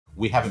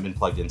We haven't been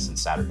plugged in since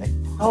Saturday.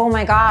 Oh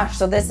my gosh,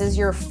 so this is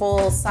your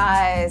full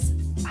size.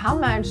 How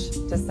much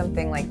does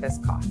something like this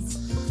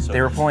cost?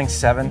 They were pulling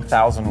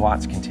 7,000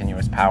 watts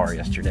continuous power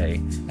yesterday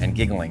and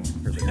giggling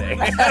for the day.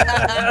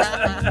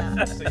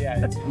 So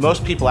yeah,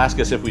 most people ask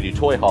us if we do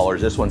toy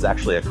haulers. This one's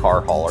actually a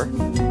car hauler.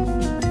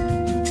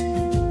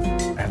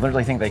 I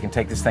literally think they can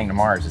take this thing to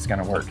Mars. It's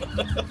gonna work.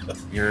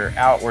 You're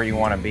out where you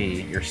wanna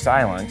be, you're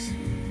silent,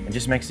 it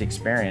just makes the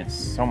experience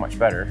so much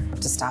better.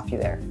 To stop you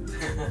there.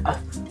 A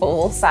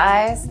full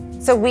size?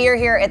 So we are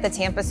here at the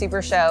Tampa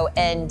Super Show,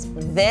 and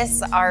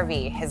this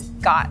RV has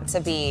got to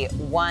be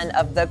one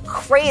of the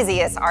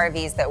craziest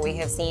RVs that we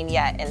have seen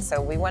yet. And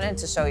so we wanted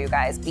to show you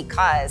guys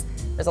because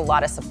there's a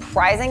lot of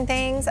surprising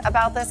things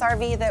about this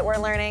RV that we're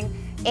learning.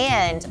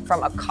 And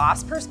from a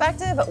cost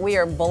perspective, we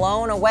are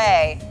blown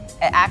away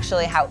at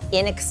actually how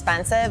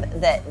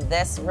inexpensive that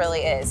this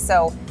really is.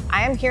 So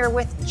I am here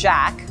with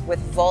Jack with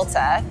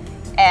Volta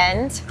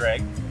and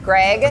Greg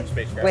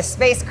with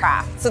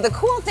Spacecraft. So the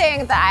cool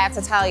thing that I have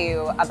to tell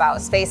you about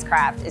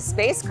Spacecraft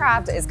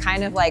is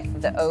kind of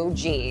like the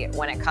OG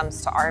when it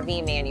comes to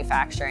RV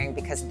manufacturing,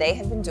 because they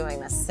have been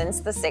doing this since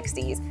the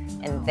 60s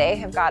and they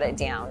have got it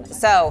down.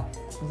 So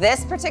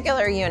this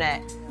particular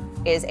unit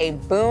is a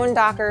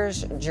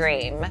boondocker's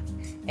dream.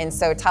 And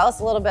so tell us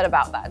a little bit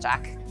about that,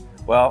 Jack.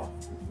 Well,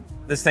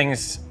 this thing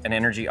is an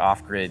energy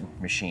off-grid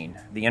machine.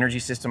 The energy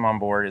system on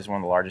board is one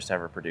of the largest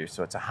ever produced.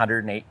 So it's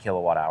 108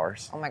 kilowatt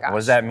hours. Oh my gosh. What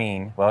does that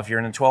mean? Well, if you're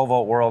in a 12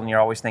 volt world and you're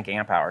always thinking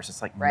amp hours,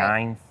 it's like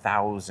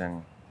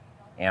 9,000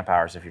 amp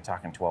hours if you're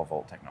talking 12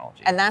 volt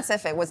technology. And that's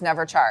if it was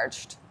never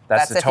charged.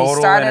 That's the if total you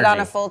started energy. on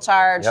a full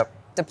charge, Yep.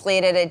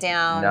 depleted it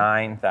down.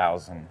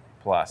 9,000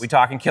 plus. We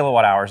talking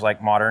kilowatt hours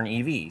like modern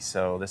EVs.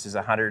 So this is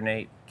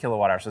 108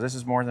 kilowatt hours. So this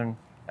is more than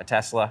a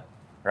Tesla,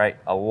 right?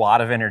 A lot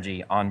of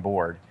energy on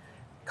board.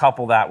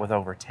 Couple that with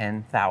over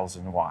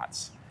 10,000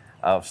 watts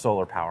of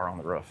solar power on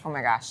the roof. Oh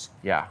my gosh.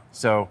 Yeah,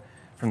 so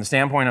from the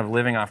standpoint of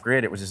living off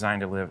grid, it was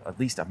designed to live at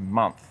least a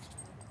month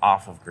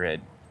off of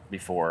grid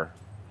before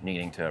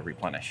needing to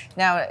replenish.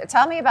 Now,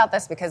 tell me about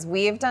this, because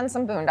we've done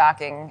some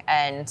boondocking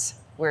and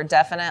we're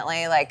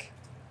definitely like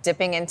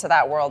dipping into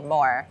that world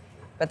more.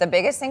 But the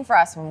biggest thing for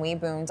us when we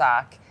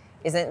boondock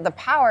isn't the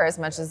power as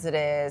much as it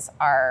is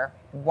our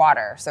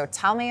water. So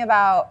tell me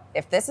about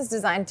if this is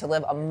designed to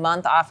live a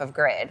month off of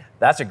grid.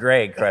 That's a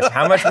great question.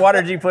 How much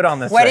water do you put on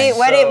this What thing?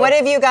 what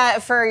have you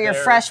got for your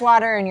fresh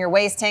water and your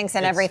waste tanks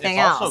and everything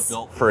else? It's also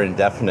built for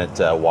indefinite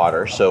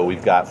water. So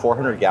we've got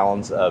 400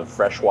 gallons of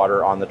fresh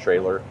water on the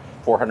trailer,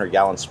 400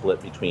 gallons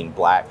split between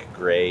black,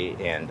 gray,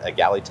 and a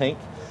galley tank.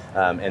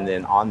 And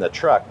then on the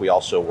truck, we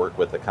also work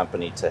with a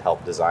company to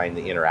help design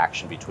the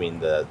interaction between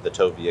the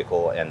tow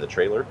vehicle and the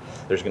trailer.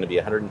 There's going to be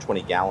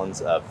 120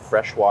 gallons of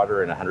fresh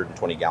water and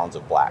 120 gallons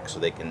of black, so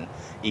they can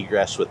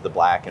egress with the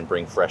black and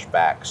bring fresh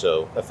back.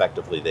 So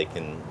effectively, they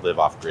can live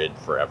off grid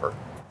forever.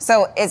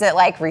 So is it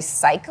like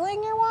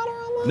recycling your water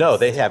almost? No,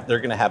 they're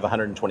going to have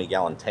 120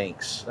 gallon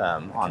tanks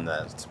on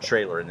the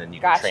trailer, and then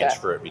you can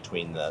transfer it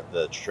between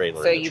the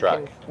trailer and the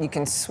truck. You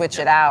can switch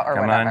it out or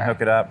Come whatever. on,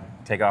 hook it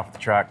up, take off the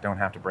truck, don't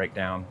have to break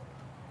down.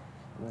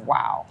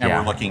 Wow. And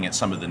we're looking at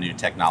some of the new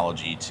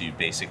technology to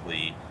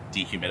basically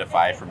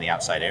dehumidify from the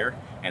outside air,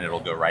 and it'll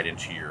go right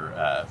into your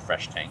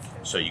fresh tank.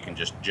 So you can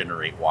just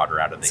generate water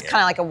out of the air. It's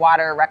kind of like a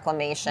water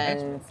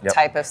reclamation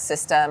type of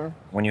system.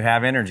 When you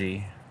have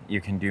energy,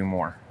 you can do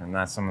more. And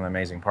that's some of the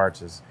amazing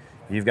parts is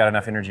if you've got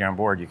enough energy on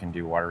board, you can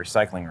do water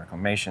recycling,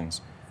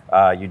 reclamations.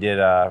 You did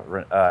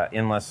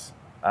endless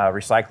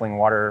recycling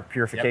water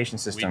purification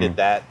system. We did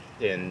that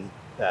in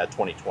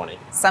 2020.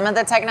 Some of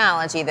the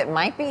technology that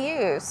might be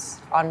used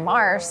on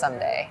Mars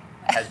someday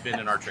has been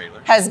in our trailer.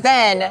 Has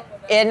been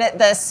in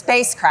the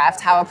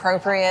Spacecraft. How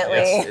appropriately.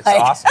 Yes, it's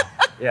awesome.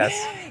 Yes.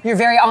 You're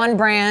very on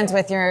brand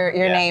with your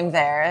name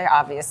there,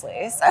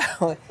 obviously.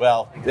 So.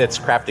 Well, it's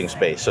crafting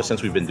space. So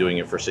since we've been doing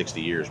it for 60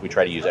 years, we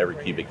try to use every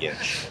cubic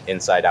inch,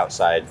 inside,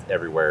 outside,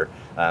 everywhere,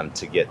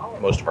 to get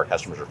most of our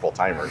customers are full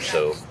timers.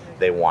 So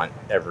they want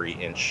every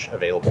inch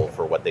available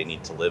for what they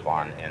need to live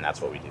on, and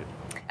that's what we do.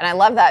 And I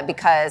love that,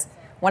 because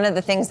one of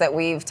the things that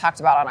we've talked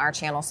about on our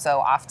channel so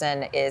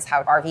often is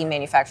how RV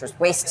manufacturers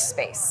waste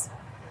space.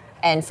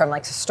 And from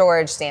like a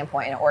storage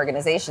standpoint and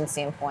organization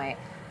standpoint,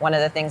 one of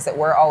the things that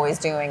we're always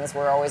doing is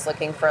we're always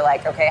looking for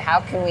like, okay,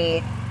 how can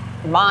we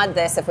mod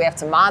this if we have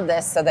to mod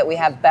this so that we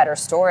have better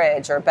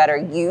storage or better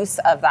use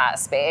of that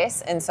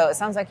space? And so it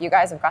sounds like you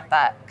guys have got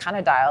that kind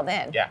of dialed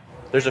in. Yeah,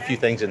 there's a few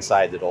things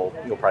inside that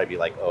you'll probably be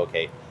like, oh,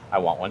 okay, I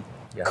want one.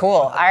 Yeah. Cool,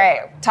 all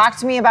right. Talk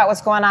to me about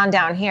what's going on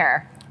down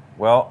here.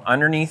 Well,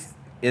 underneath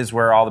is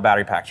where all the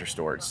battery packs are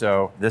stored.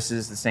 So this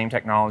is the same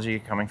technology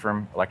coming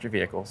from electric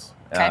vehicles.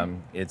 Okay.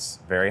 It's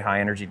very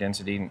high energy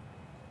density,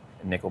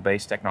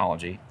 nickel-based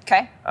technology.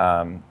 Okay.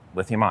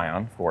 Lithium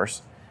ion, of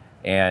course.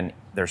 And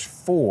there's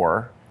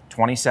 4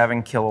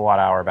 27 kilowatt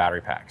hour battery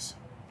packs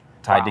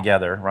tied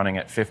together, running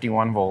at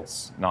 51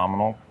 volts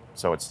nominal.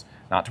 So it's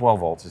not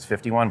 12 volts, it's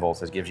 51 volts.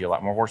 This gives you a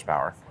lot more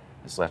horsepower.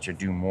 This lets you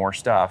do more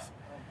stuff,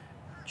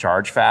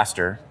 charge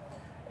faster,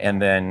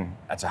 and then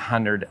that's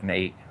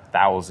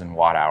 108,000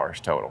 watt hours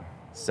total.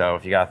 So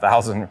if you got a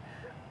 1,000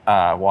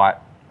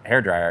 watt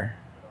hair dryer,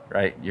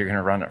 right, you're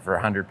gonna run it for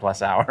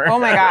 100+ hours. Oh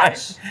my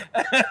gosh.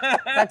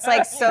 That's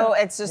like, so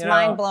it's just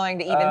mind blowing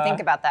to even think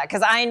about that.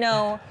 Cause I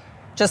know,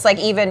 just like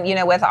even,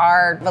 with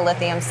our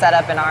lithium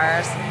setup in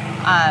ours,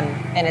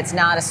 and it's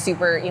not a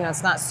super,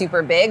 it's not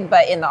super big,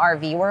 but in the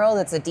RV world,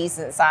 it's a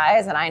decent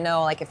size. And I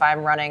know like if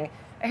I'm running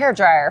a hair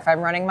dryer, if I'm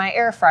running my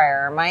air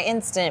fryer, my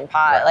Instant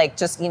Pot, like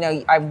just,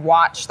 I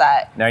watch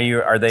that. Now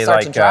are they start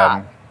like to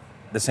drop.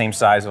 The same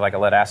size of like a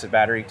lead acid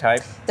battery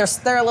type?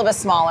 They're a little bit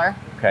smaller.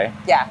 Okay.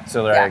 Yeah.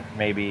 So they're like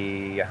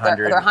maybe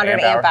 100 They're 100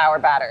 amp hour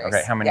batteries.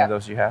 Okay, how many of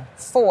those do you have?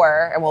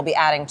 4, and we'll be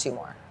adding 2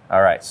 more.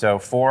 All right, so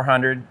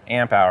 400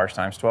 amp hours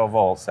times 12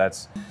 volts,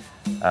 that's...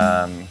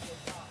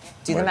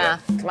 Do the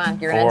math, come on,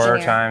 you're an 4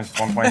 engineer. times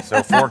 1.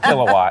 So 4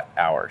 kilowatt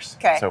hours.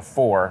 Okay. So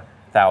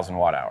 4,000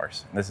 watt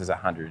hours. This is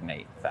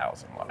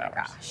 108,000 watt hours.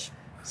 Gosh.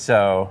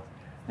 So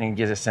you can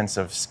get a sense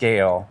of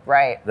scale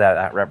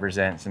that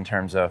represents in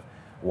terms of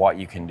what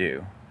you can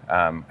do,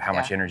 how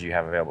much energy you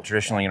have available.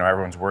 Traditionally,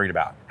 everyone's worried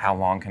about how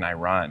long can I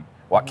run?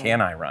 What can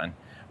I run?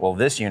 Well,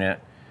 this unit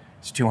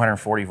is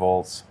 240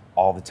 volts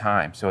all the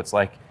time. So it's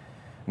like,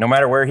 no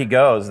matter where he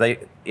goes, they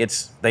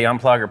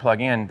unplug or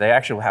plug in, they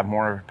actually have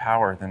more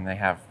power than they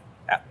have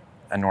at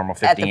a normal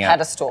 50 amp.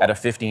 Pedestal. At a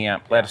 50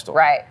 amp pedestal.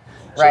 Right,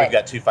 So we've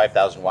got 2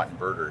 5,000 watt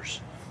inverters.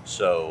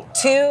 So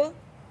 2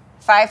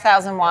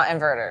 5,000 watt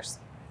inverters.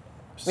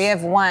 We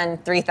have 1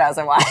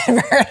 3,000 watt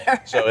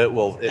inverter.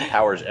 So it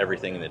powers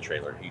everything in the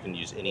trailer. You can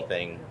use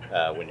anything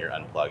when you're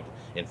unplugged.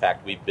 In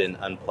fact, we've been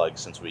unplugged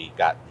since we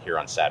got here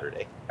on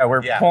Saturday.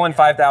 We're pulling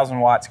 5,000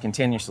 watts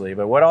continuously,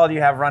 but what all do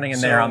you have running in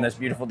there on this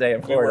beautiful day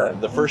in Florida?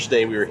 The first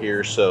day we were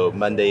here, so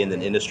Monday and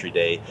then industry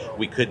day,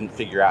 we couldn't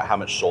figure out how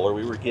much solar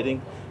we were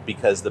getting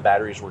because the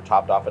batteries were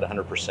topped off at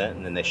 100%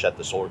 and then they shut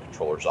the solar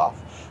controllers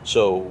off.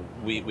 So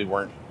we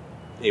weren't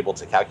able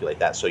to calculate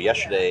that. So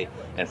yesterday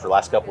and for the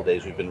last couple of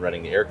days, we've been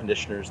running the air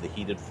conditioners, the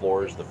heated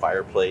floors, the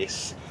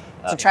fireplace.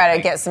 To try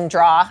to get some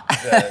draw.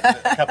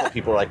 A couple of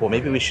people are like, well,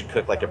 maybe we should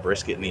cook like a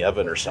brisket in the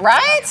oven or something.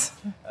 Right?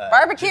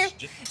 Barbecue.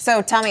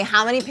 So tell me,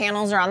 how many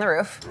panels are on the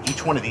roof?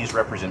 Each one of these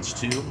represents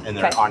 2, and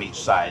they're on each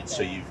side.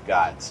 So you've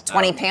got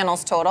 20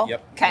 panels total?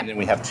 Yep. Okay. And then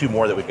we have 2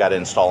 more that we've got to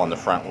install on the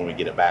front when we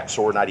get it back.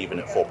 So we're not even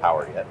at full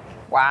power yet.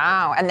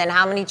 Wow. And then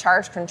how many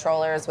charge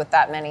controllers with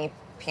that many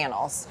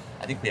panels?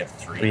 I think we have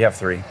 3. We have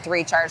 3.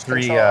 3 charge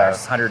 3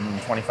 controllers.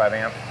 125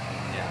 amp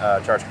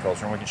charge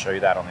controllers, and we can show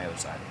you that on the other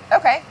side.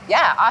 Okay,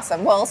 yeah,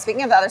 awesome. Well,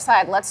 speaking of the other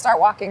side, let's start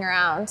walking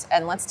around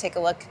and let's take a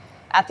look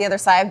at the other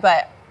side,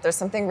 but there's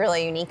something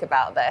really unique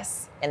about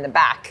this in the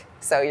back.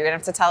 So you're gonna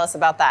have to tell us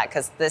about that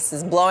because this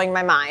is blowing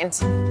my mind.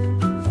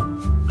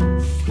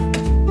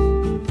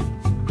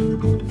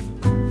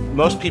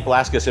 Most people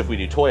ask us if we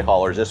do toy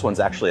haulers. This one's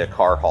actually a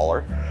car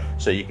hauler.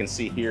 So you can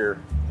see here,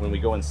 when we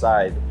go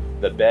inside,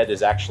 the bed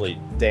is actually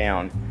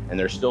down and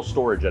there's still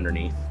storage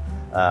underneath.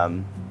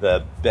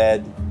 The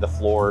bed, the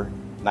floor,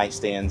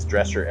 nightstands,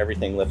 dresser,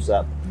 everything lifts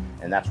up,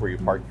 and that's where you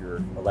park your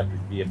electric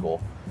vehicle.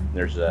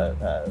 There's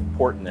a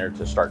port in there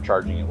to start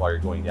charging it while you're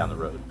going down the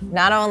road.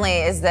 Not only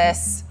is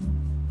this,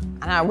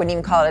 I wouldn't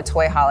even call it a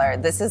toy hauler,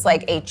 this is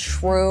like a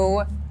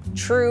true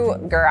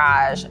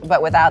garage,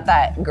 but without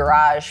that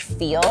garage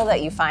feel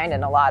that you find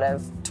in a lot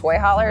of toy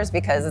haulers,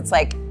 because it's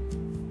like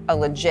a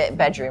legit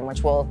bedroom,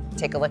 which we'll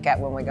take a look at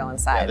when we go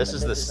inside. Yeah, this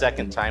is the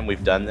second time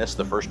we've done this.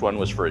 The first one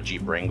was for a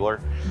Jeep Wrangler.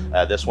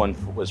 This one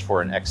was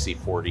for an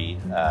XC40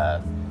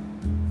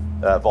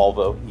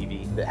 Volvo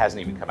EV that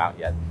hasn't even come out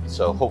yet.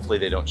 So hopefully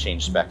they don't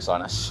change specs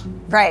on us.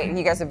 Right,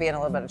 you guys would be in a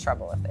little bit of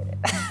trouble if they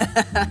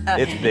did.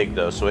 It's big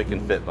though, so it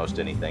can fit most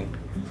anything.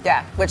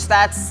 Yeah, which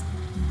that's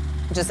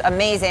just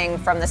amazing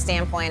from the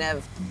standpoint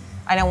of,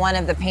 I know one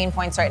of the pain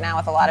points right now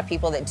with a lot of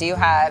people that do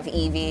have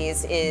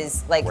EVs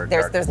is like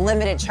there's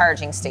limited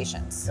charging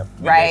stations,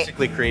 We right?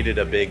 basically created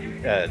a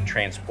big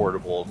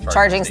transportable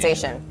charging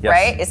station, Yes.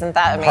 right? Isn't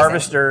that amazing?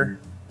 Harvester,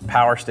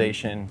 power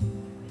station,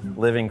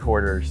 living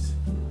quarters,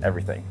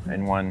 everything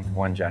in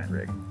one giant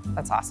rig.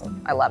 That's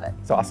awesome. I love it.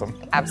 It's awesome.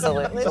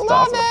 Absolutely Just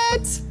love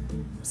awesome. it.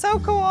 So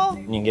cool.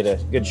 You can get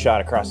a good shot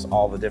across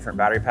all the different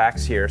battery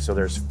packs here. So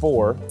there's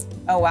 4,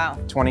 Oh wow.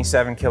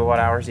 27 kilowatt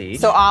hours each.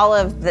 So all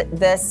of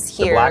this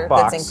here black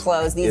box that's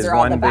enclosed, these is are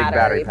all one the big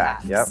battery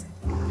packs. pack. Yep.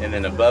 And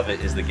then above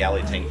it is the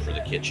galley tank for the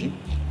kitchen.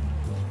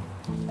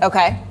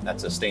 Okay.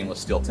 That's a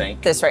stainless steel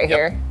tank. This right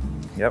here.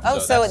 Yep. Oh,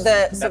 So so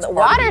that's the part of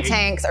water the-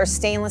 tanks are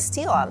stainless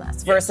steel on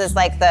this versus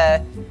like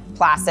the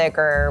plastic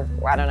or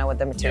I don't know what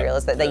the material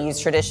is that they use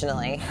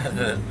traditionally.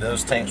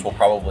 Those tanks will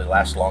probably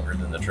last longer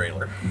than the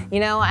trailer. You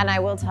know, and I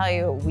will tell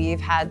you,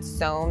 we've had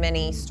so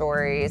many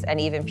stories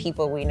and even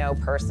people we know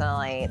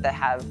personally that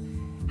have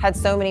had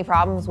so many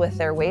problems with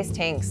their waste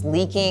tanks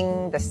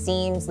leaking, the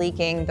seams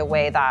leaking, the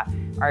way that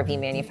RV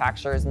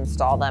manufacturers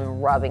install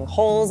them, rubbing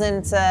holes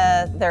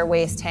into their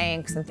waste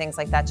tanks and things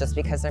like that just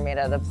because they're made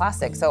out of the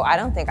plastic. So I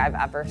don't think I've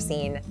ever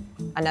seen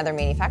another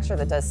manufacturer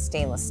that does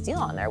stainless steel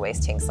on their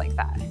waste tanks like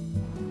that.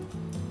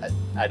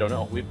 I don't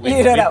know.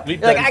 You don't know. You're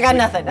like, I got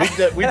nothing.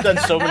 We've done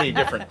so many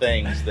different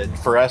things that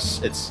for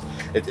us,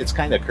 it's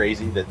kind of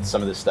crazy that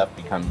some of this stuff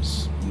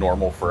becomes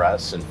normal for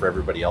us, and for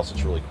everybody else,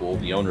 it's really cool.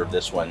 The owner of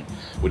this one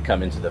would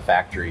come into the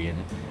factory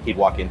and he'd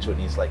walk into it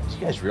and he's like, "Do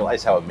you guys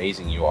realize how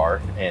amazing you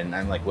are?" And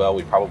I'm like, "Well,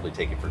 we probably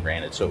take it for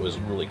granted." So it was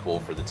really cool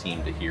for the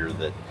team to hear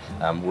that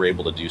we're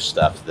able to do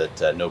stuff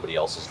that nobody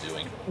else is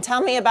doing.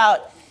 Tell me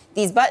about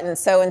these buttons.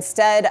 So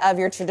instead of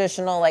your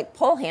traditional like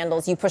pull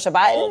handles, you push a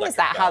button. Is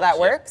that how that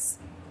works?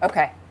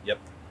 Okay. Yep.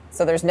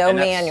 So there's no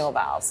manual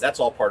valves. That's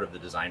all part of the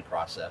design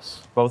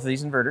process. Both of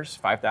these inverters,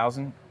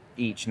 5,000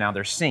 each. Now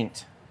they're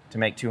synced to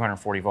make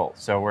 240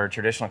 volts. So where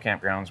traditional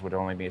campgrounds would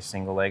only be a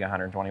single leg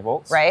 120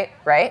 volts. Right,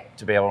 right.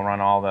 To be able to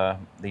run all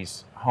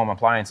these home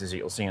appliances that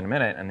you'll see in a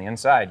minute, and the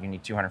inside, you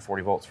need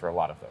 240 volts for a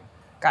lot of them.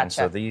 Gotcha. And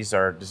so these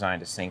are designed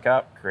to sync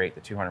up, create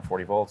the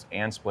 240 volts,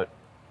 and split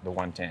the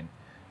 110.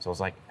 So it's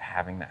like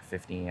having that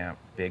 50 amp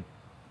big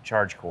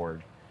charge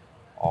cord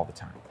all the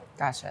time.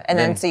 Gotcha. And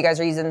then so you guys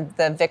are using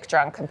the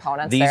Victron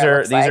components. These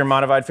are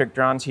modified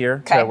Victrons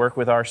here to work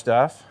with our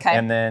stuff. Okay.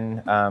 And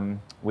then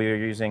we are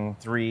using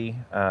three,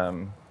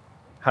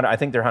 I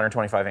think they're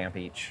 125 amp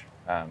each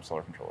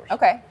solar controllers.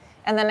 Okay.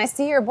 And then I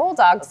see your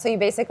Bulldog. So you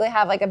basically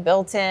have like a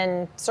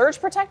built-in surge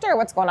protector.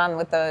 What's going on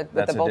with the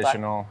Bulldog? That's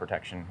additional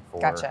protection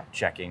for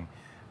checking.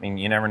 I mean,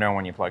 you never know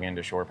when you plug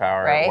into shore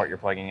power or what you're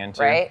plugging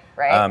into. Right.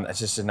 It's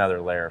just another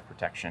layer of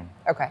protection.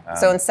 Okay.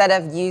 So instead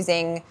of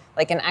using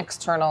like an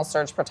external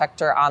surge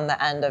protector on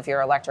the end of your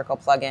electrical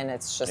plug-in,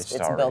 it's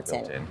built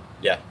in.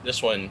 Yeah,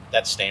 this one,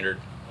 that's standard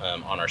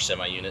on our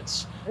semi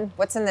units.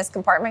 What's in this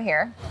compartment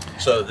here?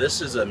 So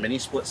this is a mini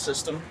split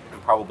system.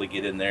 Probably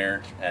get in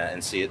there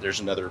and see it.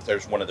 There's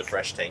one of the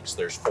fresh tanks.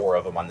 There's 4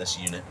 of them on this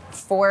unit.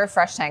 4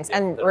 fresh tanks. Yeah,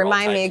 and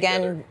remind me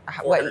again,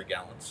 400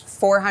 gallons.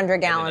 400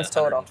 gallons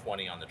total.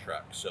 120 on the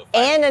truck.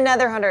 And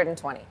another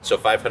 120. So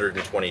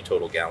 520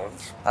 total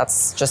gallons.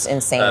 That's just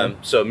insane.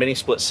 So mini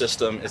split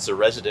system, it's a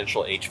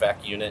residential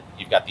HVAC unit.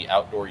 You've got the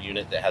outdoor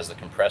unit that has the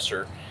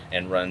compressor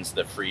and runs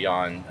the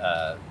Freon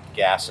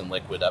gas and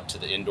liquid up to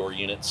the indoor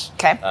units.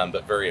 Okay.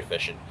 But very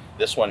efficient.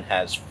 This one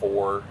has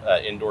 4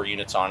 indoor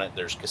units on it.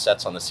 There's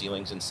cassettes on the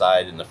ceilings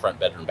inside in the front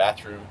bedroom,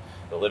 bathroom,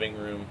 the living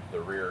room, the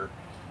rear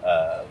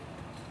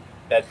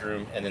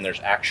bedroom, and then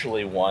there's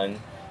actually one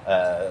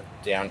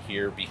down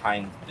here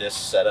behind this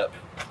setup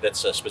that's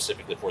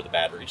specifically for the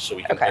batteries. So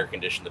we can air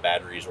condition the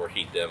batteries or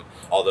heat them.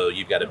 Although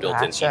you've got a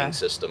built-in heating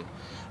system,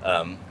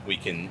 we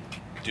can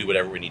do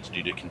whatever we need to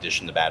do to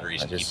condition the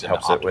batteries and keep them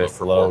helps it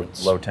with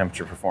low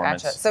temperature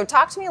performance. Gotcha. So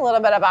talk to me a little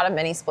bit about a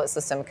mini split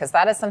system, because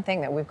that is something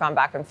that we've gone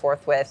back and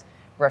forth with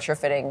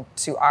retrofitting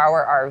to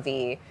our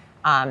RV,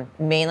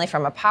 mainly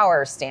from a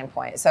power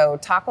standpoint. So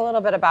talk a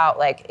little bit about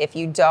like if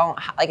you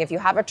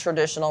have a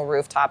traditional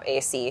rooftop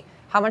AC,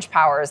 how much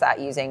power is that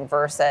using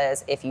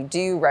versus if you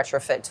do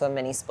retrofit to a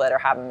mini split or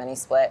have a mini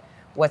split,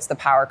 what's the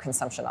power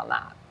consumption on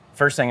that?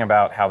 First thing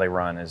about how they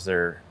run is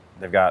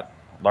they've got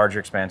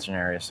larger expansion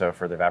area, so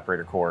for the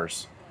evaporator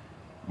cores,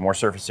 more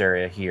surface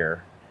area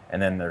here,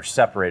 and then they're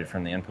separated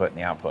from the input and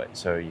the output,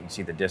 so you can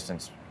see the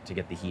distance to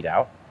get the heat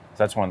out. So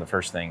that's one of the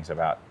first things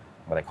about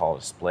what I call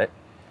a split.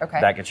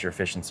 Okay. That gets your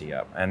efficiency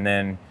up. And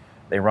then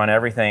they run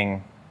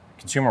everything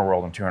consumer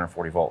world in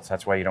 240 volts.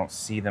 That's why you don't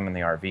see them in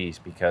the RVs,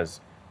 because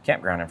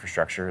campground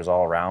infrastructure is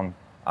all around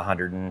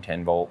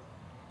 110 volt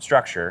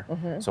structure,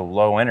 so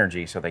low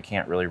energy, so they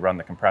can't really run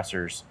the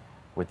compressors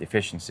with the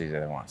efficiency that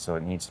they want. So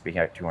it needs to be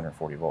at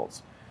 240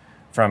 volts.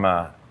 From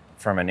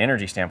an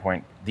energy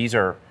standpoint, these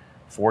are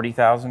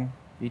 40,000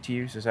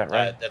 BTUs, is that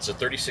right? That's a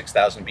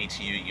 36,000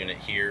 BTU unit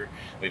here.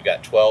 We've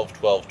got 12,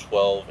 12,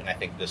 12, and I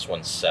think this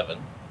one's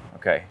 7.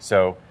 Okay,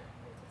 so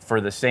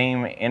for the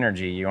same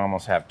energy, you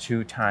almost have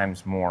 2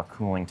 times more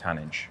cooling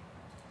tonnage.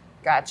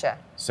 Gotcha.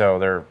 So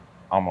they're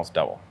almost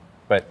double.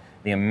 But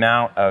the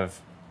amount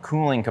of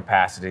cooling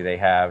capacity they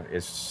have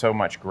is so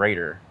much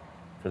greater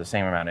for the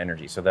same amount of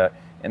energy. So that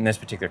in this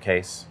particular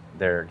case,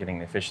 they're getting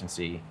the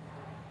efficiency.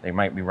 They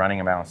might be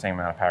running about the same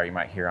amount of power you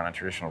might hear on a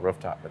traditional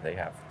rooftop, but they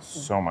have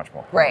so much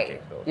more cooling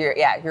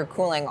capability. You're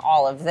cooling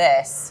all of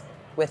this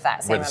with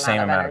that same,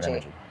 amount of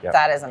energy. Yep.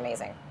 That is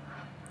amazing.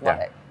 Love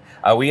it.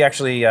 We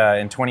actually,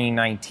 in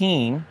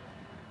 2019,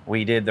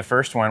 we did the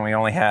first one. We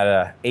only had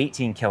a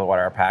 18 kilowatt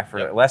hour pack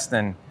for less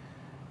than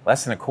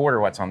a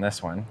quarter what's on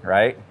this one,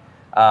 right?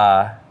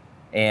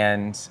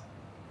 And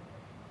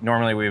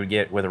normally we would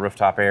get with a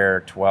rooftop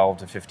air 12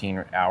 to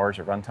 15 hours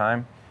of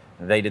runtime.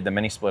 They did the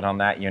mini split on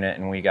that unit,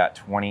 and we got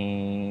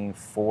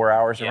 24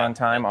 hours of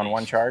runtime on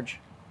one charge.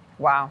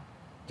 Wow.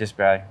 Just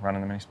by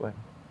running the mini split.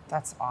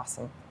 That's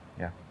awesome.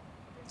 Yeah.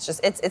 It's just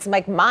it's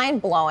like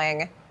mind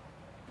blowing,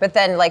 but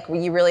then like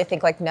you really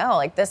think like no,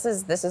 like this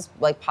is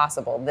like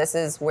possible. This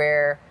is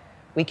where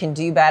we can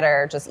do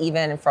better, just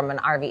even from an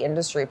RV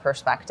industry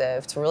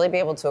perspective, to really be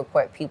able to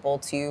equip people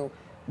to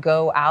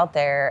go out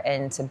there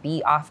and to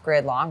be off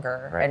grid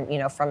longer. Right.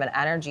 And from an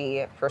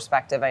energy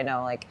perspective, I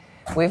know like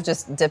we've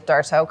just dipped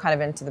our toe kind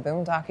of into the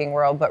boondocking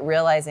world, but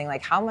realizing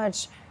like how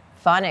much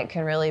fun it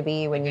can really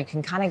be when you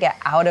can kind of get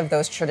out of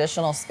those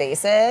traditional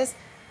spaces.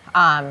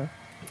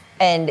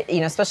 And, you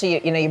know,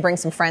 especially, you know, you bring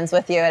some friends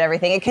with you and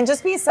everything. It can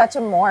just be such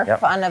a more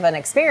fun of an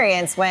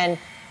experience when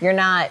you're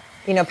not,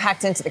 you know,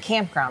 packed into the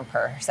campground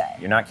per se.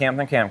 You're not camping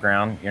in the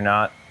campground. You're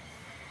not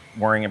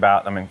worrying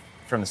about, I mean,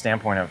 from the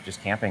standpoint of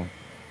just camping,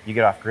 you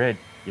get off grid,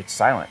 it's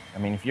silent. I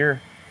mean,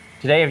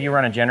 today, if you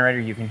run a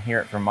generator, you can hear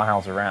it from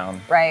miles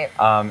around. Right.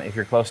 If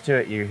you're close to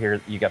it,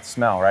 you got the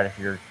smell, right? If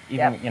you're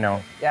even, you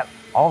know, Yep.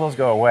 all those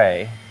go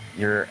away.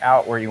 You're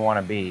out where you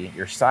want to be.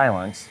 You're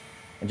silent.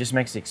 It just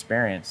makes the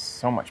experience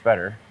so much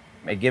better.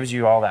 It gives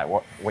you all that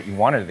what you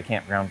wanted at the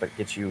campground, but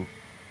gets you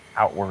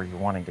out where you're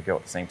wanting to go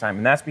at the same time.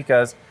 And that's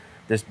because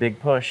this big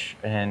push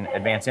in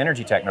advanced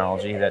energy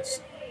technology that's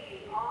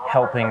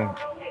helping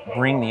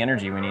bring the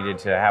energy we needed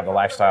to have the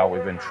lifestyle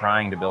we've been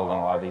trying to build on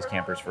a lot of these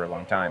campers for a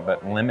long time,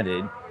 but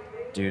limited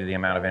due to the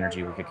amount of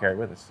energy we could carry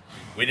with us.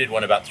 We did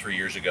one about 3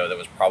 years ago that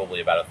was probably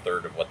about a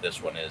third of what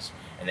this one is,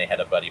 and they had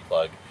a buddy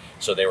plug.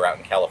 So they were out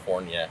in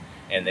California,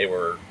 and they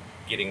were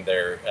getting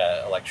their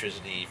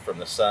electricity from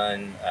the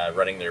sun,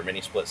 running their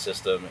mini split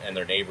system, and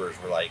their neighbors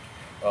were like,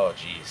 oh,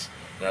 geez.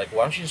 And they're like,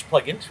 why don't you just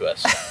plug into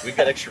us? We've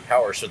got extra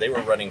power. So they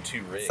were running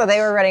 2 rigs. So they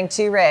were running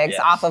 2 rigs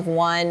off of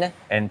one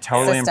and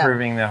totally system.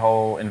 Improving the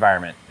whole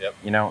environment. Yep.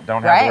 You know,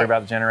 don't have to worry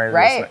about the generator.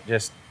 Right.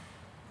 Just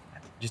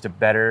a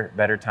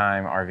better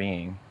time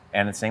RVing.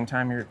 And at the same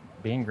time, you're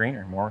being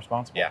greener, more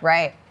responsible. Yeah.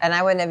 Right. And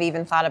I wouldn't have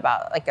even thought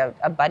about like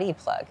a buddy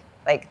plug.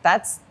 Like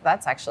that's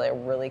actually a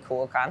really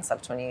cool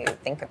concept when you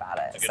think about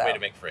it. It's a good way to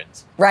make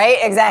friends. Right,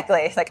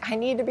 exactly. It's like I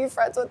need to be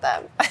friends with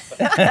them.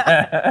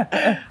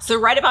 So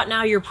right about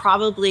now, you're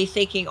probably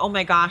thinking, oh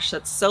my gosh,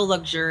 that's so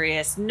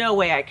luxurious. No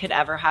way I could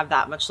ever have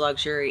that much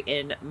luxury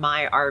in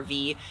my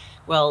RV.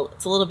 Well,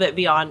 it's a little bit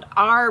beyond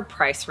our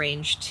price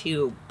range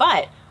too,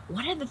 but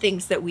one of the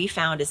things that we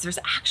found is there's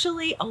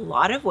actually a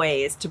lot of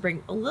ways to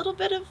bring a little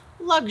bit of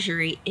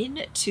luxury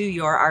into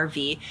your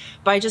RV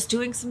by just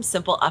doing some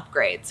simple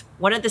upgrades.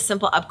 One of the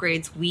simple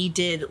upgrades we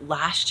did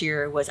last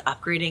year was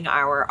upgrading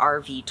our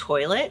RV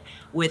toilet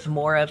with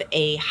more of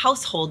a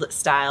household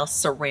style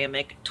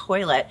ceramic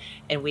toilet,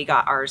 and we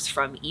got ours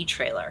from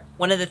eTrailer.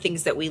 One of the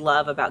things that we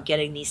love about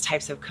getting these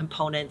types of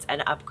components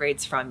and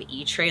upgrades from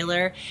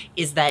eTrailer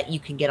is that you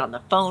can get on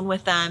the phone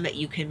with them.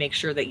 You can make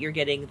sure that you're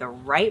getting the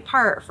right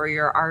part for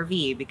your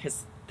RV,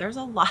 because there's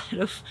a lot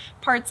of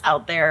parts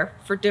out there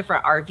for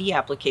different RV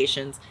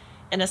applications.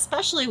 And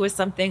especially with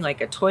something like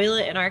a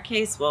toilet in our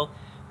case, well,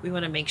 we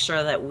want to make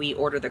sure that we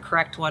order the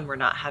correct one. We're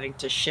not having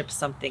to ship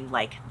something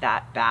like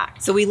that back.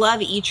 So we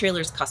love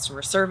eTrailer's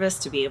customer service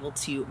to be able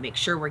to make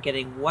sure we're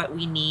getting what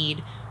we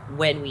need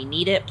when we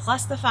need it.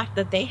 Plus the fact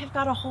that they have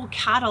got a whole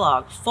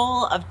catalog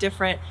full of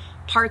different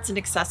parts and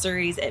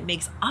accessories. It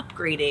makes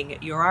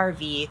upgrading your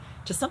RV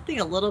to something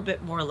a little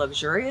bit more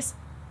luxurious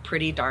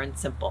pretty darn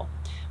simple.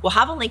 We'll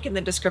have a link in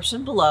the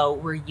description below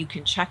where you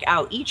can check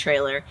out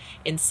eTrailer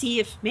and see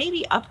if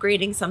maybe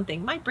upgrading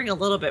something might bring a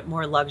little bit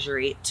more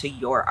luxury to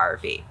your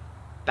RV.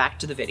 Back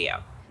to the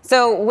video.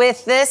 So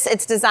with this,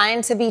 it's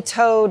designed to be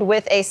towed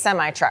with a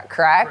semi-truck,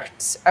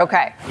 correct?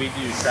 Okay. We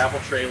do travel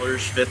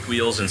trailers, fifth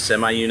wheels, and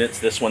semi units.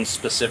 This one's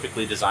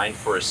specifically designed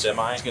for a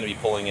semi. It's going to be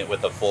pulling it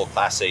with a full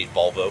Class 8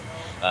 Volvo,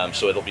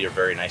 so it'll be a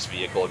very nice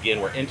vehicle. Again,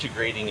 we're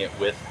integrating it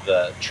with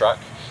the truck.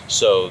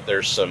 So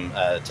there's some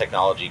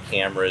technology,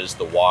 cameras,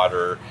 the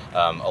water,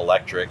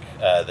 electric,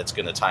 that's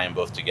going to tie them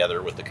both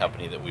together with the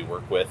company that we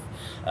work with.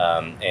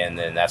 And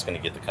then that's going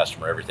to get the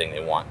customer everything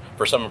they want.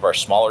 For some of our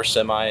smaller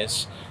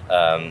semis,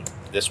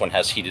 this one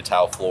has heated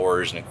tile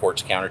floors and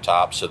quartz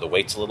countertops, so the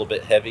weight's a little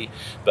bit heavy.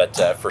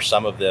 But for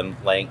some of them,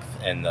 length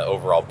and the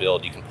overall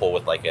build, you can pull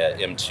with like a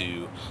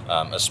M2,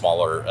 a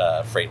smaller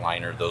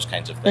Freightliner, those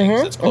kinds of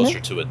things. It's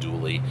closer to a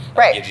dually.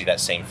 Right. Gives you that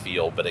same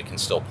feel, but it can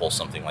still pull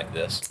something like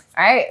this.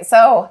 All right,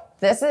 so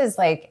this is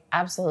like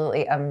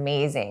absolutely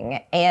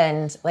amazing.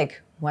 And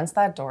like once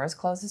that door is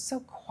closed, it's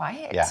so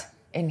quiet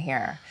in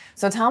here.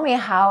 So tell me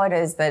how it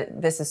is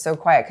that this is so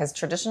quiet, because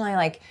traditionally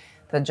like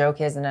the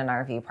joke is in an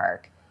RV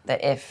park that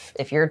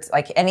if you're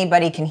like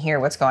anybody can hear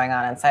what's going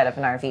on inside of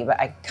an RV, but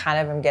I kind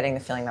of am getting the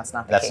feeling that's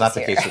not the case. That's not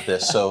the case with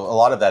this. So a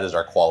lot of that is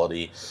our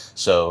quality.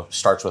 So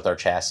starts with our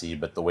chassis,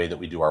 but the way that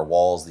we do our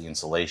walls, the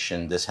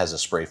insulation, this has a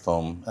spray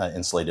foam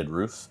insulated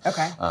roof.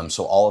 Okay.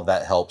 So all of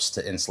that helps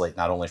to insulate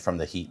not only from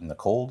the heat and the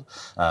cold,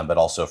 but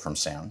also from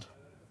sound.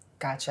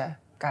 Gotcha.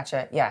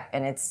 Yeah,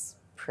 and it's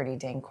pretty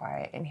dang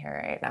quiet in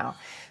here right now.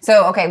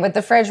 So, okay, with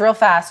the fridge real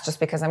fast, just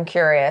because I'm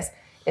curious,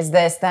 is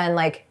this then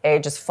like a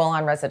just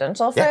full-on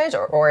residential fridge,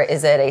 or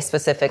is it a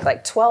specific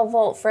like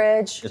 12-volt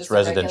fridge? It's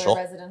residential.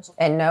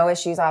 And no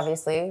issues,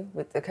 obviously,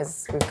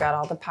 because we've got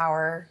all the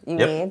power you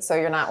need, so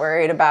you're not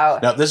worried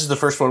about... Now, this is the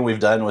first one we've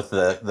done with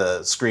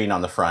the screen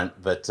on the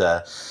front, but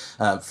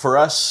for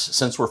us,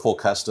 since we're full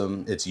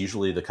custom, it's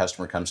usually the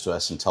customer comes to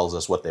us and tells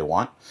us what they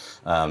want.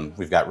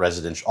 We've got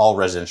all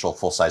residential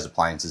full-size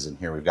appliances in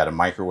here. We've got a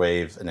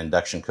microwave, an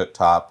induction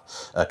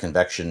cooktop, a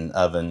convection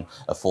oven,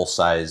 a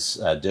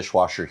full-size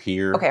dishwasher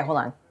here. Okay, hold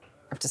on. I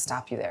have to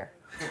stop you there.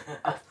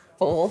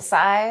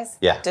 full-size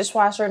Yeah.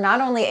 dishwasher,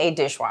 not only a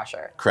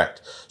dishwasher.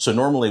 Correct. So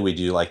normally we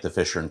do like the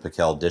Fisher and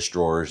Paykel dish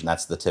drawers, and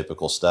that's the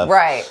typical stuff.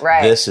 Right,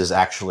 right. This is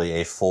actually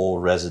a full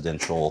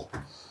residential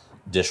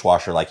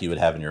dishwasher like you would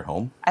have in your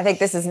home. I think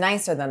this is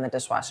nicer than the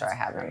dishwasher I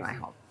have in my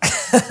home.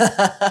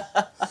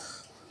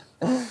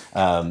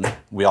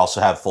 We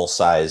also have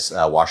full-size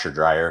washer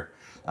dryer,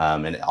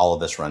 and all of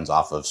this runs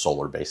off of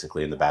solar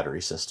basically in the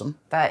battery system.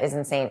 That is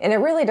insane. And it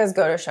really does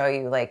go to show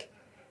you, like,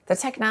 the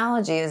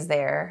technology is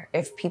there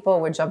if people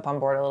would jump on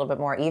board a little bit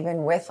more,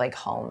 even with like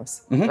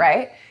homes,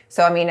 right?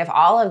 So, I mean, if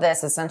all of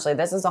this, essentially,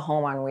 this is a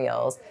home on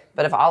wheels,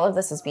 but if all of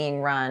this is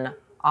being run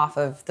off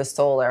of the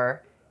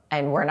solar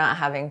and we're not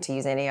having to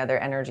use any other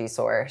energy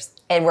source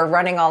and we're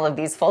running all of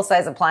these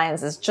full-size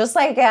appliances just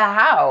like a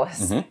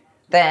house,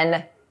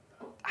 then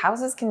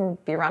houses can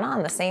be run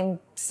on the same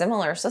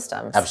similar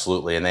systems.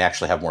 Absolutely, and they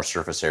actually have more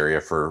surface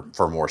area for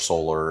more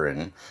solar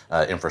and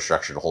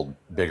infrastructure to hold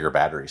bigger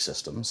battery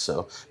systems.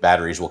 So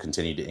batteries will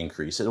continue to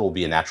increase. It will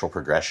be a natural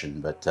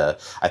progression, but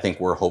I think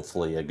we're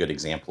hopefully a good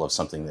example of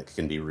something that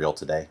can be real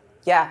today.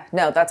 Yeah,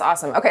 no, that's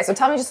awesome. Okay, so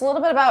tell me just a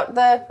little bit about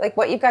the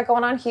what you've got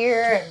going on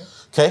here.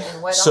 Okay,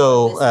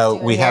 so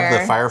we have the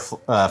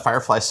here.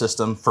 Firefly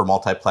system for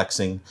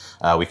multiplexing.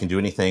 We can do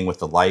anything with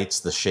the lights,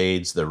 the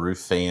shades, the roof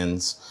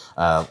fans.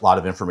 A lot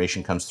of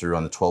information comes through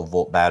on the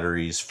 12-volt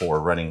batteries for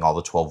running all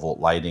the 12-volt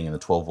lighting and the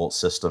 12-volt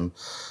system.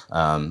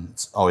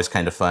 It's always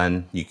kind of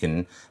fun. You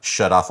can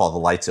shut off all the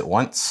lights at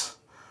once,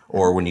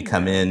 or when you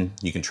come in,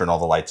 you can turn all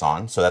the lights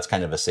on. So that's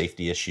kind of a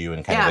safety issue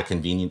and kind of a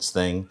convenience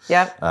thing.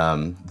 Yep.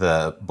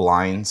 The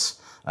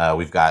blinds,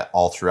 we've got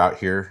all throughout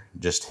here.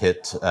 Just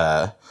hit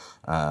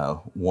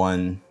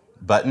one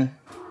button.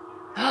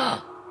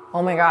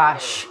 Oh my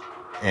gosh.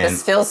 And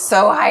this feels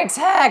so high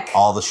tech.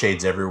 all the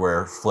shades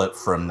everywhere flip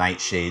from night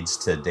shades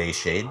to day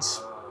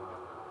shades.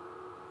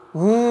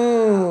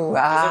 Ooh.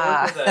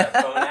 Does it work with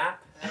a phone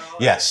app?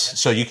 Yes,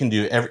 so you can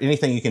do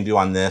anything you can do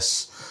on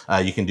this.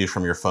 You can do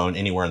from your phone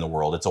anywhere in the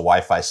world. It's a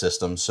Wi-Fi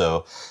system,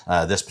 so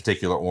this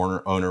particular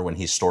owner, when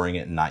he's storing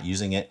it and not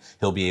using it,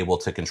 he'll be able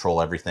to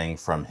control everything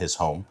from his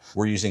home.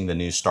 We're using the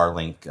new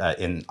Starlink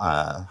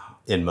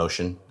in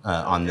motion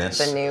on this.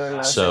 The new in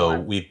motion So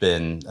one. we've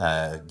been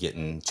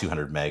getting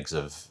 200 megs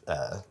of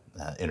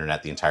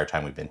internet the entire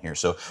time we've been here.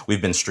 So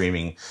we've been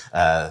streaming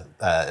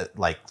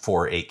like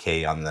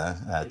 8K on the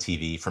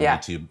TV from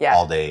YouTube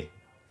all day,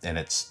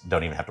 and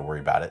don't even have to worry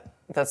about it.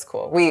 That's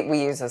cool. We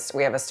use this.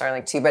 We have a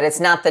Starlink too, but it's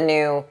not the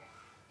new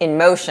in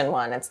motion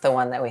one. It's the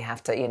one that we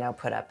have to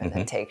put up and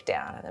then take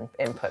down and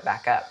then put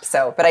back up.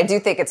 So, but I do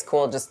think it's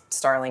cool just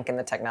Starlink and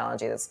the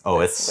technology that's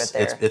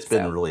it's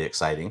been really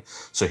exciting.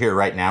 So here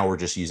right now we're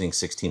just using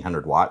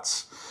 1600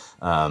 watts.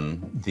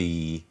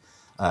 The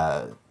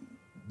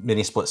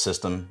mini split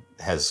system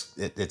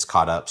it's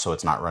caught up, so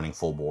it's not running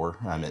full bore.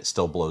 It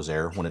still blows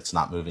air when it's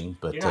not moving.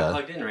 But you're not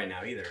plugged in right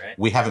now either, right?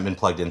 We haven't been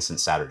plugged in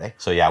since Saturday.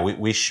 So yeah,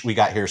 we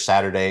got here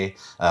Saturday,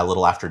 a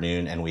little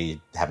afternoon, and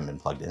we haven't been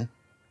plugged in.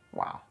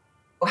 Wow.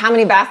 How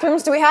many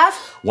bathrooms do we have?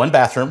 One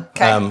bathroom.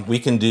 Okay. We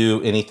can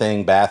do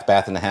anything, bath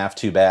and a half,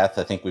 2 bath.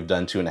 I think we've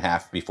done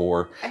 2.5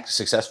 before. Okay.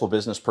 Successful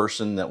business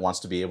person that wants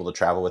to be able to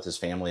travel with his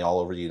family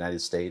all over the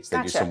United States.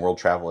 They do some world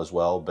travel as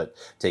well, but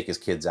take his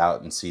kids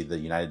out and see the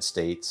United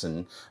States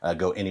and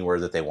go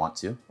anywhere that they want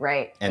to.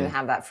 Right, and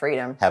have that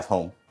freedom. Have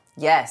home.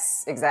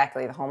 Yes,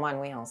 exactly, the home on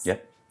wheels.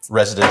 Yep.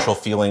 Residential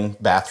feeling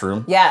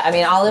bathroom. Yeah, I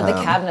mean, all of the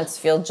cabinets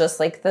feel just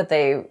like that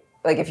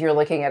like if you're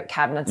looking at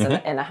cabinets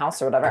in a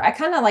house or whatever. I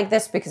kind of like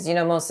this because,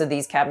 most of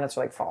these cabinets are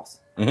like false,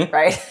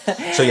 right?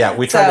 So yeah,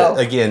 we try to,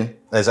 again,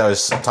 as I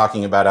was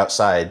talking about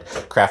outside,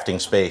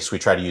 crafting space, we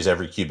try to use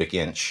every cubic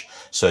inch.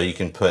 So you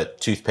can put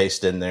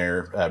toothpaste in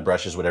there,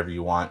 brushes, whatever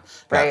you want.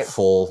 Got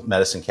full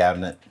medicine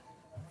cabinet.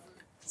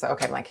 So,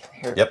 okay, I'm like,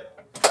 here.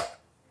 Yep.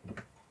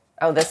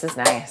 Oh, this is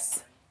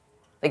nice.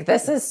 Like,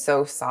 this is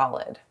so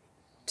solid,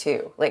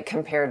 too. Like,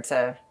 compared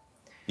to...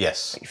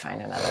 Yes. You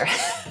find another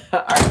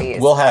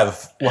RVs. We'll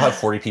have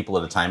 40 people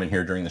at a time in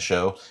here during the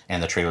show,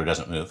 and the trailer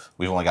doesn't move.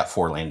 We've only got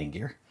 4 landing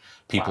gear.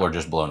 People are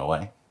just blown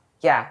away.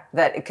 Yeah,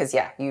 because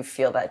you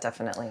feel that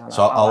definitely on.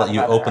 So I'll let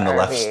you open the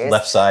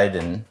left side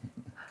and.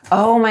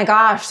 Oh my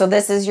gosh! So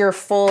this is your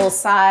full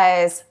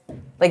size.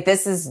 Like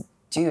this is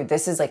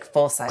like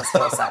full size.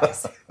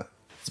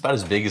 It's about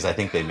as big as I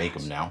think they make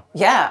them now.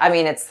 Yeah, I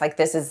mean it's like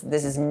this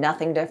is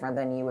nothing different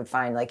than you would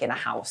find like in a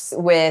house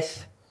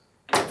with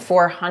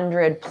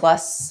 400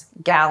 plus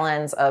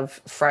gallons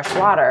of fresh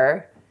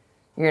water.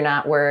 You're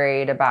not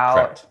worried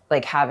about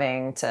like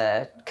having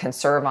to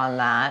conserve on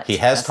that. He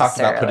has talked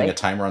about putting a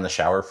timer on the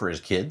shower for his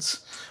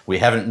kids. We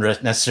haven't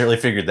necessarily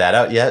figured that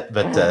out yet,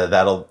 but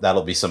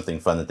that'll be something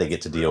fun that they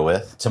get to deal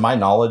with. To my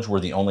knowledge, we're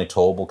the only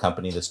towable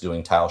company that's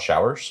doing tile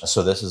showers.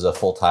 So this is a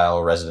full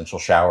tile residential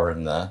shower,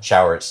 and the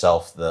shower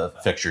itself, the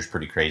fixture's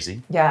pretty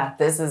crazy. Yeah,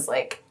 this is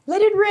like,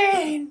 let it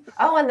rain.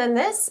 Oh, and then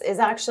this is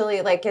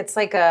actually like, it's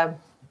a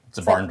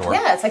barn door.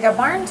 Yeah, it's like a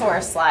barn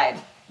door slide.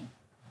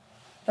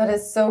 That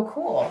is so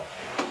cool.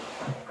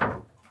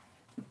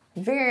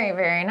 Very,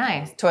 very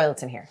nice.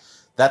 Toilets in here.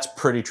 That's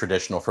pretty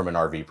traditional from an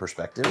RV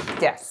perspective.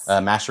 Yes.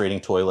 Macerating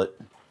toilet.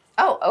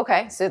 Oh,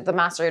 okay. So the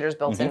macerator's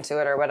built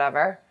into it or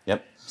whatever.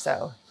 Yep.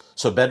 So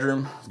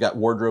bedroom, we've got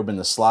wardrobe in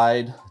the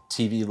slide,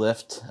 TV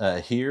lift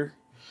here.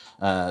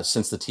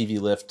 Since the TV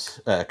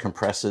lift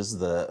compresses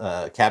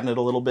the cabinet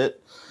a little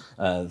bit,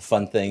 the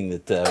fun thing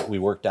that we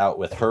worked out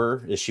with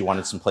her is she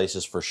wanted some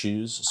places for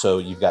shoes. So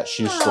you've got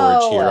shoe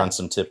storage here on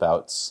some tip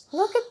outs.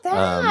 Look at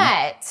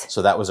that.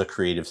 So that was a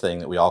creative thing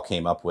that we all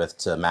came up with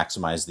to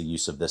maximize the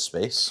use of this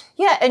space.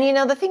 Yeah, and you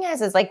know, the thing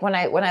is like when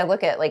I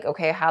look at like,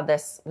 okay, how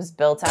this was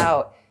built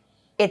out,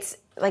 it's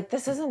like,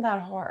 this isn't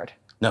that hard.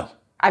 No.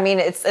 I mean,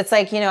 it's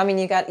like, you know, I mean,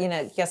 you got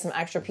some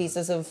extra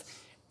pieces of,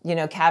 you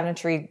know,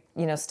 cabinetry,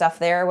 you know, stuff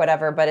there or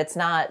whatever, but it's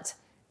not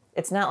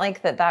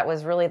like that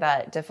was really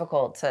that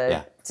difficult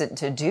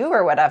to do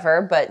or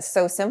whatever, but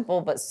so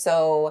simple, but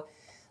so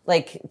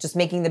like just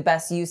making the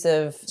best use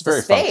of it's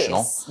very space.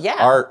 Functional.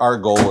 Yeah. Our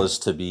goal is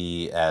to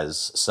be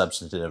as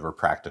substantive or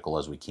practical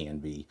as we can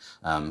be.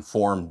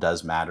 Form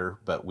does matter,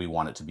 but we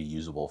want it to be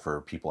usable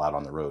for people out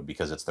on the road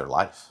because it's their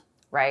life.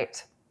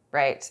 Right.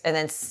 Right. And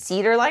then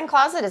cedar line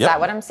closet, is that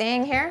what I'm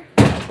seeing here?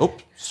 Oh,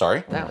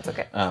 sorry. No, it's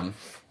okay.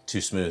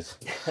 Too smooth.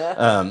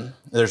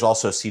 There's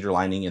also cedar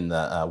lining in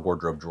the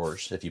wardrobe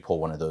drawers if you pull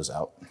one of those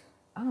out.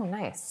 Oh,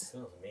 nice. It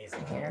smells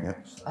amazing Here.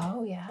 here.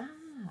 Oh, yeah.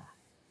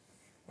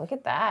 Look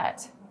at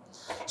that.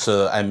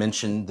 So I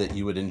mentioned that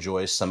you would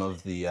enjoy some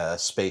of the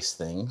space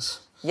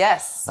things.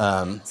 Yes.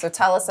 So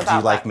tell us about Do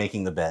you like that.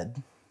 making the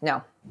bed?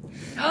 No.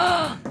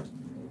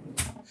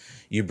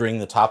 You bring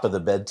the top of the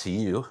bed to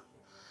you.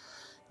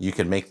 You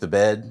can make the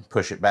bed,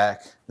 push it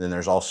back. Then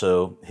there's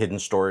also hidden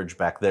storage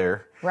back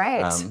there.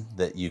 Right.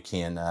 That you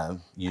can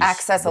use.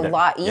 Access whatever. a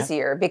lot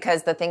easier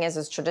because the thing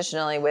is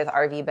traditionally with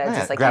RV beds,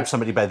 it's like grab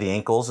somebody by the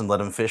ankles and let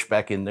them fish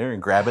back in there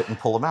and grab it and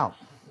pull them out.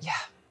 Yeah.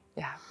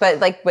 Yeah. But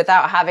like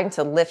without having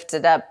to lift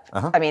it up.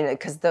 I mean,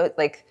 because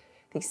like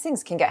these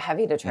things can get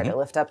heavy to try to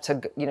lift up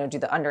to, you know, do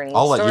the underneath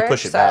I'll let storage, you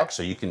push it back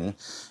so you can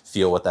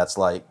feel what that's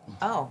like.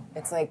 Oh,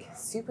 it's like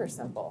super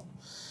simple.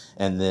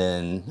 And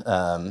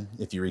then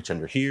if you reach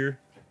under here.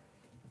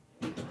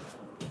 You've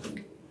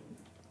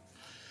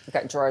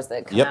got drawers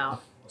that come Yep.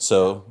 out.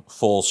 So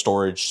full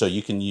storage, so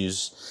you can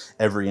use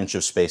every inch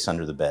of space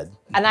under the bed.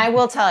 And I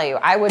will tell you,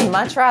 I would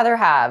much rather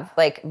have,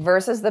 like,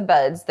 versus the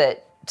beds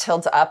that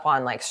tilt up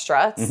on like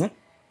struts,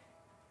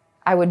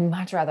 I would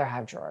much rather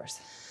have drawers.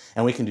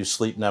 And we can do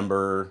sleep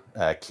number,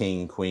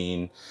 king,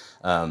 queen.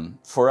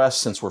 For us,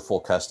 since we're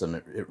full custom,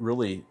 it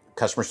really,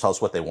 customers tell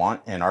us what they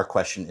want, and our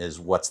question is,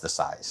 what's the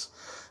size?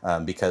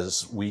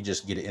 Because we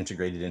just get it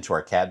integrated into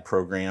our CAD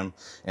program,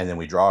 and then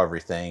we draw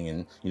everything.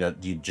 And you know,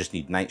 do you just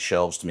need night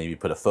shelves to maybe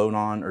put a phone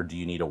on, or do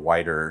you need a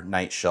wider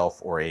night shelf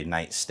or a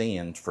night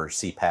stand for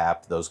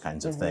CPAP, those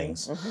kinds of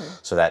things?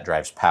 So that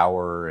drives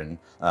power, and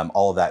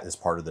all of that is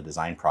part of the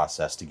design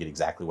process to get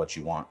exactly what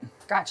you want.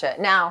 Gotcha.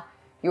 Now,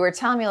 you were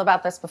telling me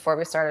about this before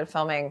we started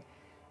filming,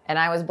 and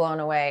I was blown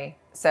away.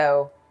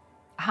 So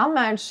how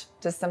much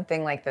does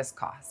something like this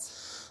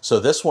cost?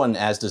 So this one,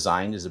 as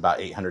designed, is about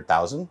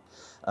 $800,000.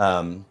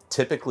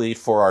 Typically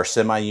for our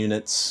semi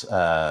units,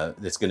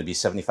 it's going to be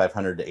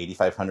 $7,500 to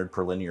 $8,500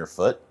 per linear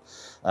foot.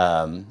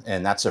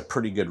 And that's a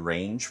pretty good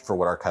range for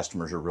what our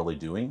customers are really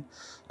doing.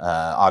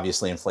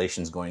 Obviously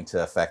inflation is going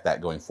to affect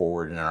that going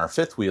forward. And in our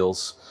fifth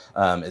wheels,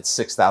 it's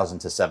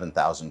 $6,000 to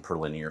 $7,000 per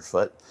linear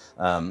foot.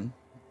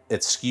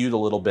 It's skewed a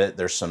little bit.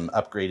 There's some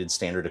upgraded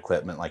standard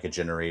equipment like a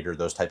generator,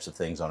 those types of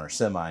things on our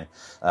semi,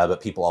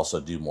 but people also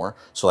do more.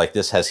 So like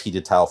this has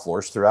heated tile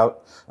floors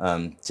throughout.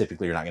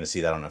 Typically you're not going to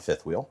see that on a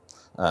fifth wheel.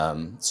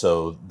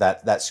 So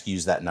that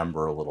skews that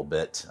number a little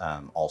bit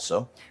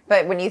also.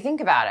 But when you think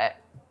about it,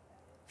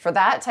 for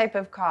that type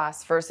of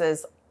cost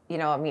versus, you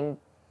know, I mean,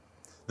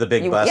 the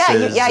big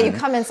buses. You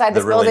come inside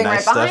this really building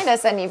nice right behind stuff.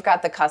 us and you've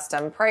got the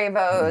custom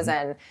Prevos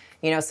and,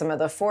 you know, some of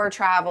the 4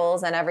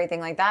 travels and everything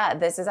like that.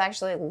 This is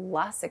actually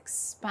less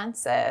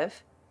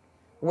expensive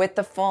with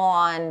the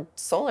full-on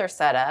solar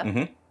setup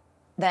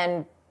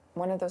than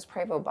one of those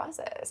Prevo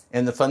buses.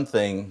 And the fun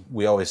thing,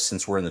 we always,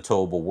 since we're in the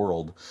towable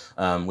world,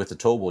 with the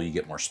towable, you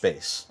get more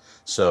space.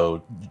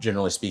 So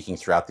generally speaking,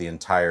 throughout the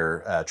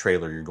entire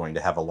trailer, you're going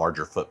to have a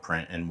larger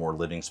footprint and more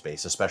living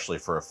space, especially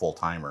for a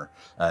full-timer.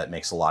 It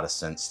makes a lot of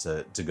sense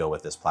to go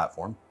with this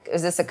platform.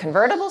 Is this a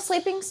convertible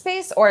sleeping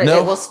space or No,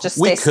 it will just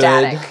we stay could,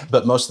 static?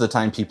 but most of the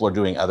time people are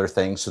doing other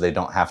things, so they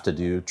don't have to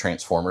do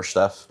transformer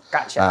stuff.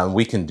 Gotcha.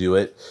 We can do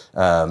it,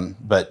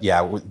 but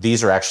yeah,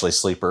 these are actually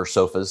sleeper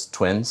sofas,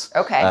 twins.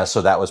 Okay.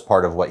 So that was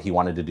part of what he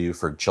wanted to do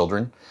for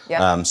children.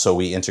 Yep. So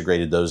we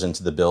integrated those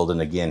into the build,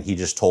 and again, he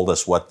just told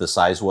us what the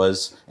size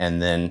was, and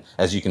then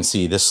as you can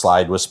see, this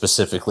slide was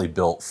specifically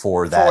built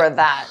for that. For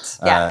that,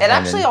 yeah. It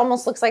actually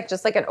almost looks like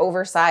just like an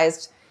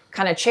oversized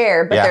kind of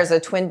chair, but there's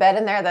a twin bed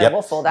in there that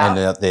will fold out.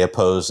 And they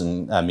oppose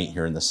and meet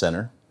here in the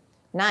center.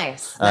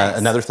 Nice.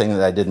 Another thing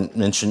that I didn't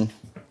mention,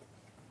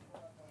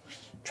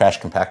 trash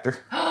compactor.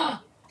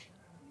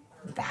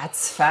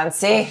 That's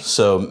fancy.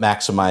 So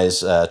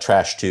maximize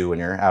trash too when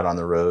you're out on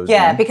the road.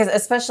 Yeah, because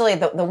especially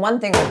the one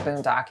thing with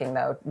boondocking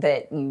though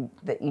that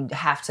you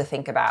have to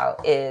think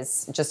about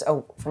is just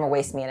from a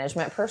waste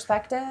management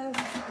perspective.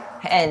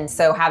 And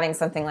so having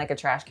something like a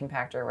trash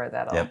compactor where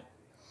that'll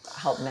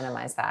help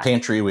minimize that.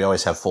 Pantry, we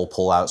always have full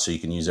pull out so you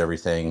can use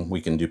everything.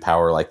 We can do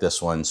power like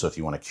this one. So if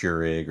you want a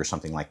Keurig or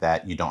something like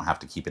that, you don't have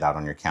to keep it out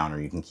on your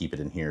counter. You can keep it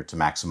in here to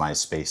maximize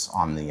space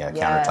on the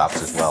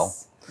countertops as well.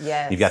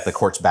 Yes. You've got the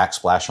quartz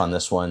backsplash on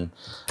this one.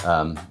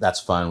 That's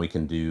fun. We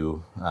can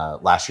do,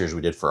 last year's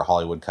we did for a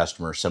Hollywood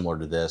customer similar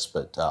to this,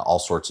 but all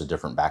sorts of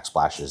different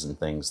backsplashes and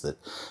things that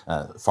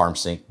farm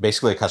sink.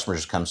 Basically a customer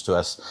just comes to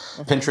us.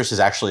 Pinterest is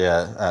actually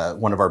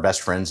one of our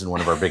best friends and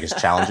one of our biggest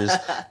challenges.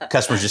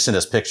 Customers just send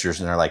us pictures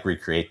and they're like,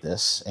 recreate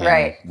this.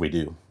 And we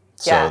do.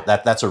 So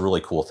that's a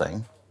really cool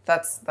thing.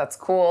 That's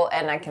cool,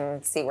 and I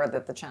can see where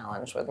the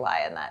challenge would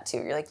lie in that too.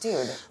 You're like,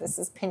 dude, this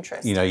is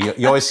Pinterest. You know,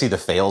 you always see the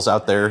fails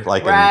out there,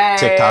 like in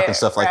TikTok and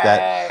stuff like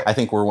that. I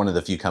think we're one of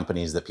the few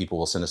companies that people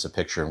will send us a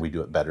picture and we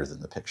do it better than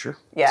the picture.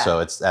 Yeah.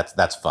 So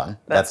that's fun.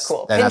 That's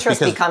cool.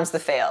 Pinterest becomes the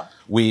fail.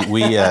 We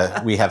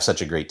have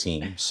such a great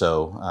team,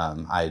 so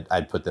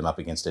I'd put them up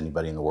against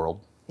anybody in the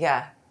world.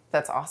 Yeah.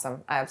 That's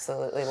awesome. I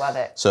absolutely love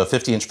it. So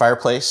 50-inch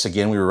fireplace.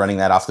 Again, we were running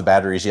that off the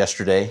batteries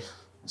yesterday.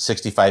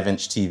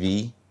 65-inch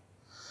TV.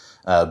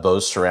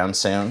 Bose surround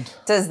sound.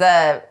 Does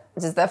the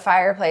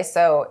fireplace,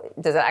 so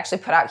does it actually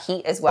put out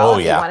heat as well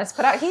if you want it to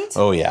put out heat?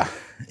 Oh yeah.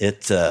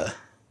 It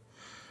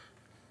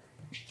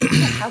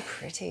how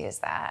pretty is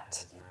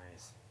that?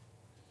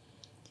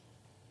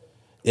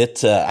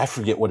 It I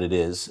forget what it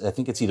is. I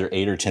think it's either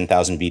 8 or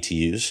 10,000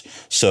 BTUs.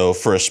 So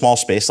for a small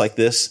space like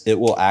this, it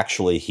will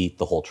actually heat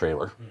the whole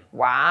trailer.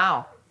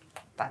 Wow.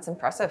 That's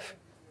impressive.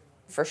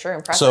 For sure,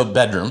 impressive. So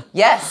bedroom.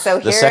 Yes, so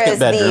here is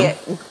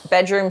the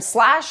bedroom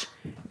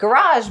 /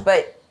 garage,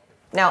 but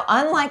now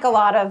unlike a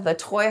lot of the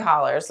toy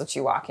haulers that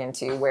you walk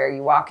into, where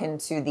you walk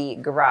into the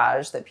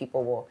garage that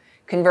people will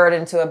convert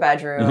into a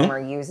bedroom or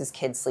use as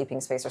kids'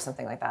 sleeping space or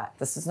something like that,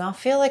 this does not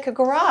feel like a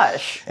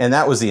garage. And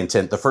that was the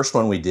intent. The first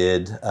one we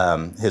did,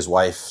 his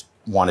wife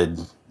wanted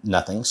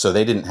nothing. So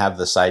they didn't have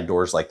the side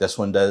doors like this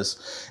one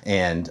does.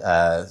 And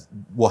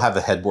we'll have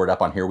the headboard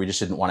up on here. We just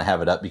didn't want to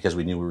have it up because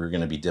we knew we were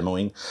going to be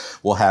demoing.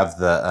 We'll have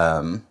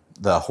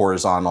the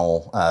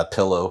horizontal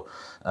pillow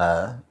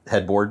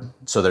headboard.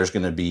 So there's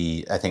going to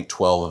be, I think,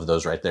 12 of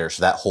those right there. So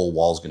that whole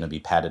wall is going to be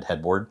padded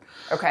headboard.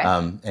 Okay.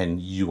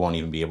 And you won't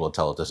even be able to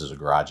tell if this is a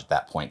garage at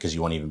that point because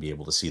you won't even be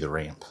able to see the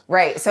ramp.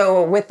 Right.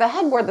 So with the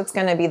headboard that's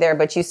going to be there,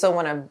 but you still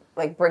want to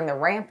like bring the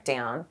ramp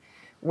down,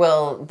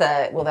 will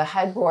the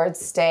headboard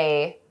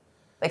stay?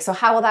 Like, so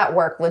how will that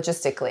work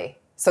logistically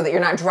so that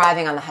you're not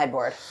driving on the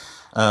headboard?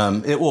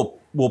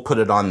 We'll put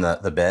it on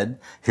the bed.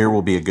 Here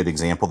will be a good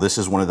example. This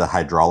is one of the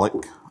hydraulic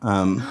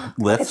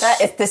lifts.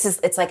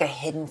 It's like a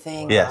hidden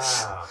thing.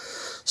 Yes. Wow.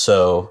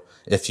 So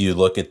if you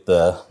look at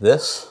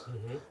this,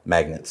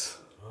 magnets.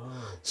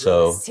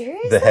 So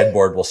seriously? The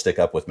headboard will stick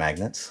up with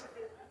magnets.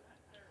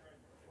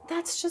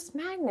 That's just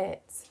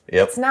magnets.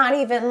 Yep. It's not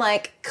even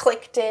like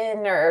clicked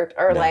in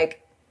or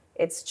like,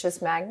 it's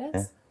just magnets.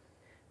 Yeah.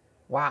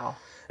 Wow.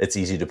 It's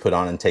easy to put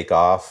on and take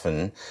off,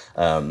 and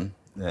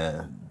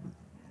the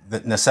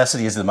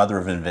necessity is the mother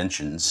of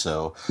inventions.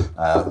 So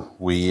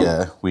we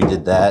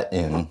did that,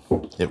 and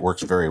it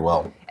works very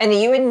well. And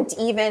you wouldn't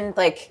even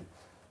like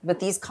with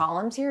these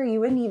columns here, you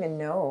wouldn't even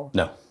know.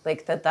 No.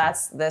 Like it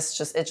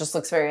just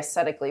looks very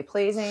aesthetically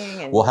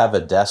pleasing. And we'll have a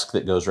desk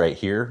that goes right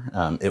here.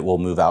 It will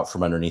move out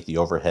from underneath the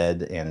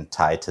overhead and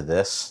tie to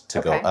this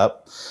to go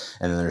up.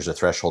 And then there's a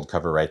threshold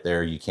cover right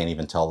there. You can't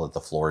even tell that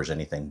the floor is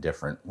anything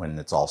different when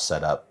it's all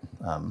set up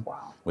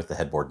with the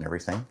headboard and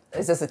everything.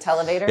 Is this a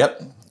televator?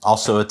 Yep.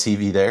 Also a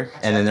TV there.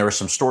 And then there was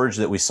some storage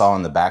that we saw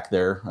in the back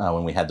there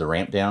when we had the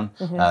ramp down.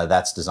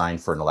 That's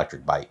designed for an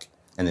electric bike.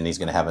 And then he's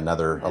going to have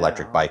another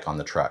electric bike on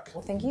the truck.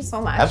 Well, thank you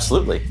so much.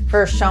 Absolutely.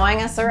 For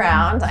showing us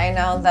around. I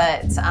know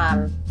that,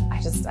 I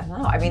don't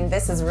know. I mean,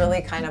 this is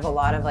really kind of a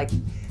lot of like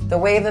the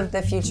wave of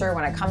the future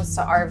when it comes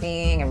to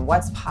RVing and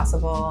what's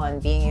possible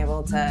and being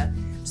able to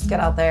just get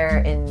out there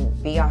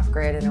and be off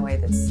grid in a way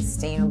that's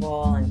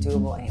sustainable and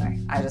doable. Anyway,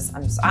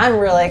 I'm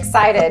really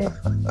excited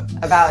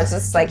about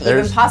just like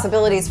even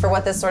possibilities for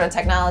what this sort of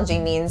technology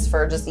means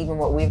for just even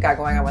what we've got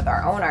going on with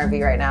our own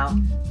RV right now,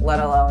 let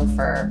alone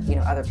for, you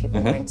know, other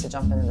people wanting to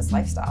jump into this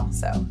lifestyle.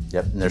 So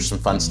yep, and there's some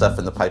fun stuff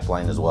in the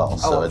pipeline as well.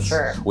 So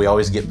sure. We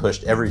always get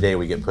pushed, every day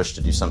we get pushed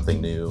to do something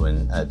new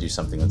and do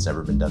something that's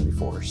never been done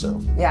before.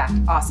 So yeah,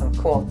 awesome,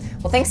 cool.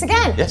 Well, thanks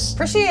again. Yes.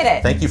 Appreciate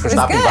it. Thank you for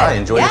stopping by.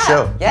 Enjoy the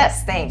show.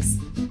 Yes, thanks.